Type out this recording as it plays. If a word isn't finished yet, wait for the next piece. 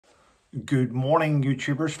Good morning,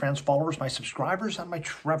 YouTubers, friends, followers, my subscribers, and my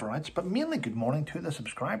Trevorites, but mainly good morning to the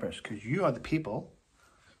subscribers, because you are the people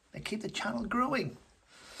that keep the channel growing.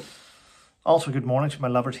 Also, good morning to my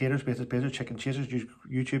lovers, haters, baiters, baiters, chicken chasers,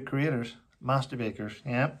 YouTube creators, master bakers,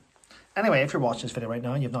 yeah. Anyway, if you're watching this video right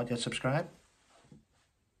now and you've not yet subscribed,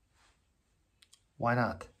 why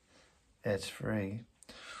not? It's free.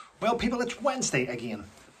 Well, people, it's Wednesday again.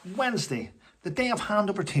 Wednesday. The day of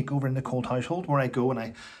handover takeover in the Colt household, where I go and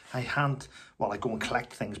I go and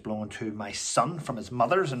collect things belonging to my son from his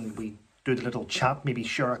mother's, and we do the little chat, maybe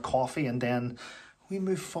share a coffee, and then we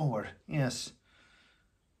move forward. Yes.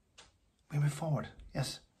 We move forward.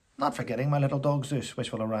 Yes. Not forgetting my little dog Zeus,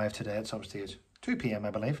 which will arrive today at some stage. 2 p.m,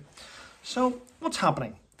 I believe. So, what's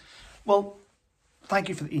happening? Well, thank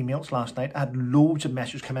you for the emails last night. I had loads of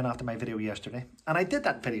messages come in after my video yesterday. And I did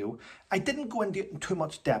that video. I didn't go into it in too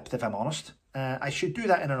much depth, if I'm honest. I should do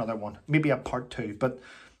that in another one, maybe a part 2. But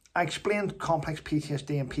I explained complex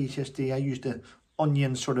PTSD and PTSD. I used the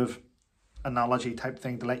onion sort of analogy type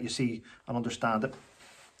thing to let you see and understand it.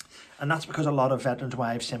 And that's because a lot of veterans'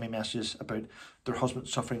 wives send me messages about their husband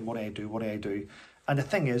suffering. What do I do? What do I do? And the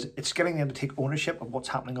thing is, it's getting them to take ownership of what's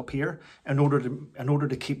happening up here in order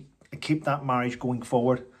to keep that marriage going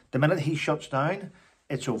forward. The minute he shuts down,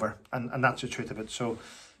 it's over, and that's the truth of it. So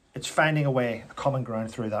it's finding a way, a common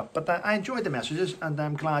ground through that. But I enjoyed the messages, and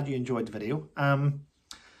I'm glad you enjoyed the video.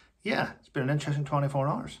 Yeah, it's been an interesting 24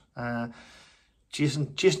 hours.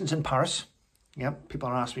 Jason's in Paris. Yep, people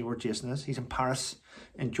are asking me where Jason is. He's in Paris,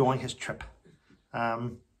 enjoying his trip.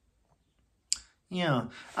 Yeah,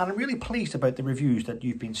 and I'm really pleased about the reviews that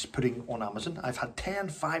you've been putting on Amazon. I've had 10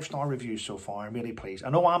 5-star reviews so far. I'm really pleased. I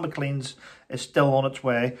know Anne McLean's is still on its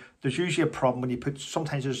way. There's usually a problem when you put,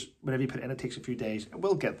 whenever you put it in, it takes a few days. It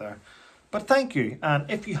will get there. But thank you.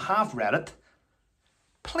 And if you have read it,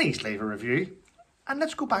 please leave a review. And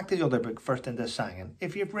let's go back to the other book, First in This Singing.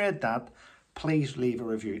 If you've read that, please leave a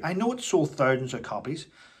review. I know it sold thousands of copies,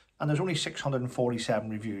 and there's only 647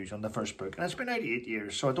 reviews on the first book. And it's been out 8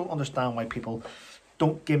 years, so I don't understand why people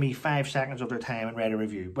don't give me 5 seconds of their time and write a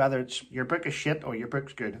review. Whether it's your book is shit or your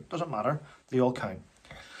book's good, it doesn't matter. They all count.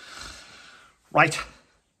 Right,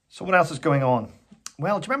 so what else is going on?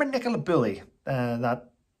 Well, do you remember Nicola Bulley,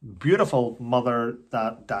 that beautiful mother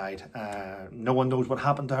that died? No one knows what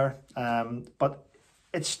happened to her, but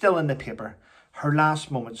it's still in the paper. Her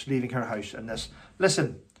last moments leaving her house in this.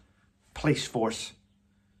 Listen, police force.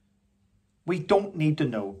 We don't need to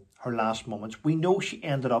know her last moments. We know she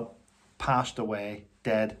ended up passed away,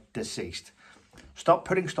 dead, deceased. Stop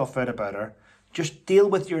putting stuff out about her. Just deal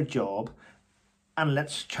with your job, and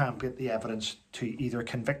let's champion the evidence to either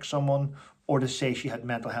convict someone or to say she had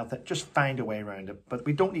mental health. Just find a way around it. But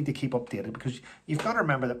we don't need to keep updated, because you've got to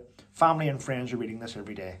remember that family and friends are reading this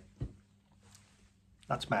every day.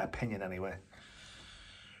 That's my opinion anyway.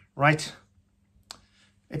 Right.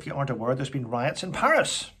 If you aren't aware, there's been riots in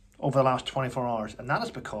Paris over the last 24 hours. And that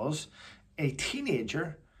is because a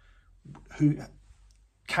teenager who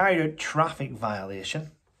carried out traffic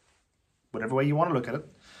violation, whatever way you want to look at it,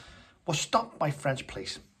 was stopped by French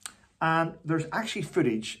police. And there's actually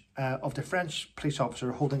footage of the French police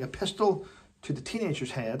officer holding a pistol to the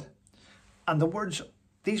teenager's head. And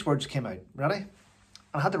these words came out. Ready?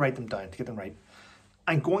 I had to write them down to get them right.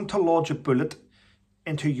 I'm going to lodge a bullet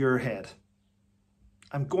into your head.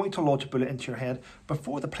 I'm going to lodge a bullet into your head,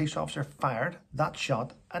 before the police officer fired that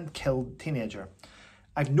shot and killed the teenager.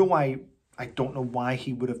 I don't know why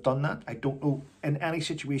he would have done that. I don't know in any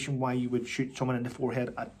situation why you would shoot someone in the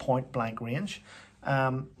forehead at point blank range.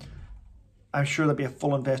 I'm sure there'll be a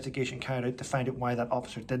full investigation carried out to find out why that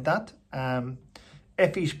officer did that.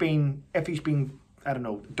 If he's been, I don't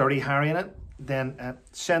know, dirty Harry in it, then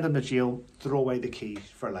send him to jail, throw away the keys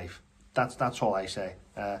for life. That's all I say.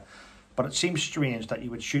 But it seems strange that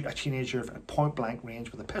you would shoot a teenager at point blank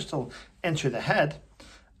range with a pistol into the head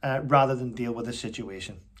rather than deal with the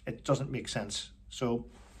situation. It doesn't make sense. So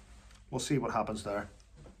we'll see what happens there.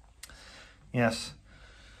 Yes,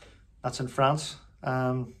 that's in France.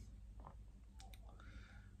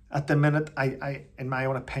 At the minute, I in my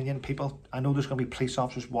own opinion, people, I know there's going to be police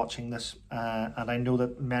officers watching this, and I know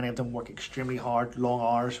that many of them work extremely hard, long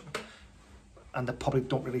hours, and the public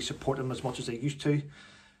don't really support them as much as they used to.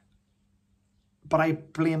 But I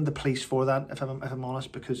blame the police for that, if I'm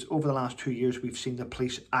honest, because over the last 2 years, we've seen the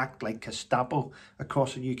police act like Gestapo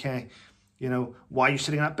across the UK. You know, why are you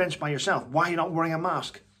sitting on that bench by yourself? Why are you not wearing a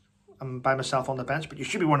mask? I'm by myself on the bench, but you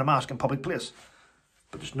should be wearing a mask in public place.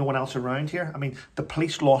 But there's no one else around here. I mean, the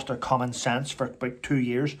police lost their common sense for about 2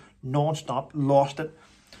 years, non-stop, lost it.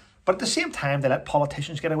 But at the same time, they let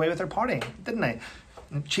politicians get away with their partying, didn't they?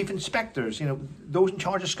 chief inspectors, you know, those in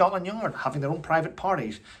charge of Scotland Yard having their own private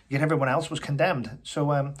parties, yet everyone else was condemned.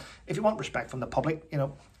 So if you want respect from the public, you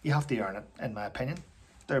know, you have to earn it, in my opinion.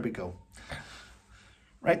 There we go.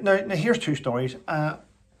 Right, now here's two stories.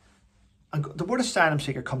 The word asylum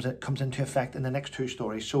seeker comes into effect in the next two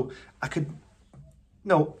stories. So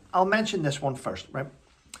I'll mention this one first, right?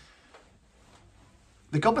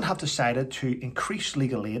 The government have decided to increase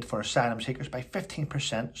legal aid for asylum seekers by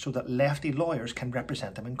 15% so that lefty lawyers can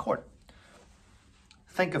represent them in court.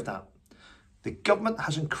 Think of that. The government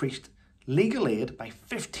has increased legal aid by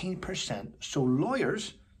 15% so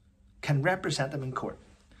lawyers can represent them in court.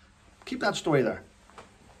 Keep that story there.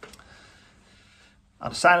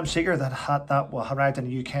 An asylum seeker that arrived in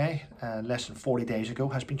the UK less than 40 days ago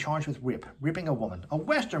has been charged with raping a woman, a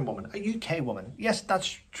Western woman, a UK woman. Yes,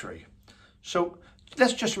 that's true. So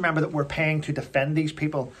let's just remember that we're paying to defend these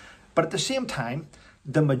people. But at the same time,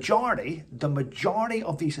 the majority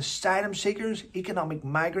of these asylum seekers, economic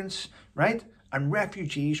migrants, right, and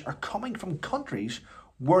refugees are coming from countries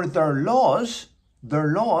where their laws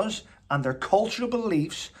and their cultural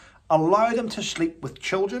beliefs allow them to sleep with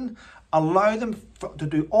children, allow them to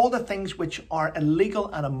do all the things which are illegal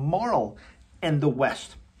and immoral in the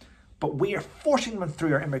West. But we are forcing them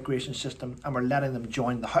through our immigration system, and we're letting them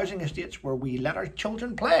join the housing estates where we let our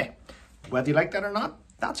children play. Whether you like that or not,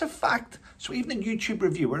 that's a fact. So even a YouTube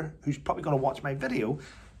reviewer who's probably going to watch my video,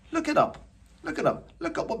 look it up. Look it up.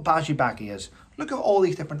 Look up what Baji Baki is. Look at all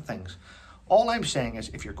these different things. All I'm saying is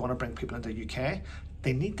if you're going to bring people into the UK,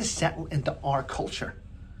 they need to settle into our culture.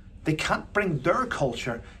 They can't bring their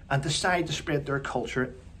culture and decide to spread their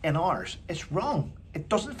culture in ours. It's wrong. It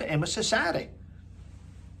doesn't fit in with society.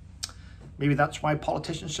 Maybe that's why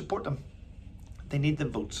politicians support them. They need the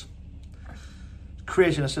votes.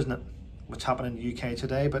 Craziness, isn't it? What's happening in the UK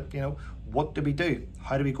today, but you know, what do we do?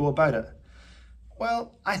 How do we go about it?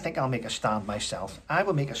 Well, I think I'll make a stand myself. I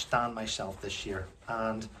will make a stand myself this year.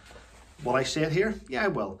 And will I say it here? Yeah, I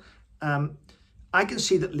will. I can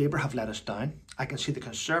see that Labour have let us down. I can see the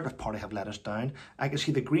Conservative Party have let us down. I can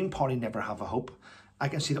see the Green Party never have a hope. I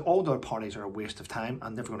can see that all the other parties are a waste of time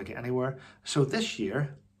and never going to get anywhere. So this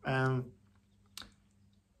year, I'm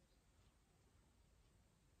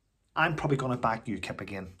probably going to back UKIP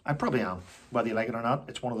again. I probably am, whether you like it or not.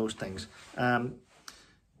 It's one of those things.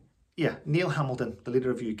 Yeah, Neil Hamilton, the leader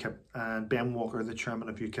of UKIP, and Ben Walker, the chairman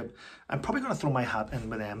of UKIP. I'm probably going to throw my hat in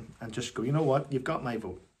with them and just go, you know what? You've got my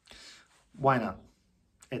vote. Why not?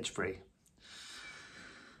 It's free.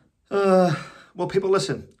 Well, people,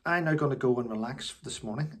 listen. I'm now going to go and relax this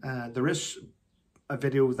morning. There is a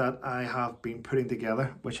video that I have been putting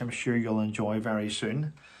together, which I'm sure you'll enjoy very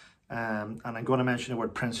soon. And I'm going to mention the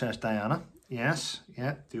word Princess Diana. Yes,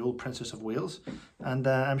 yeah, the old Princess of Wales. And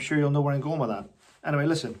I'm sure you'll know where I'm going with that. Anyway,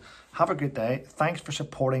 listen, have a good day. Thanks for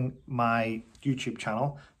supporting my YouTube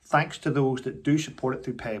channel. Thanks to those that do support it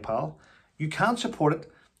through PayPal. You can support it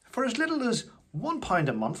for as little as £1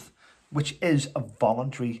 a month, which is a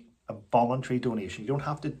voluntary donation. You don't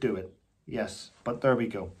have to do it. Yes, but there we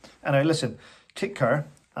go. Anyway, listen, take care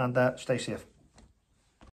and stay safe.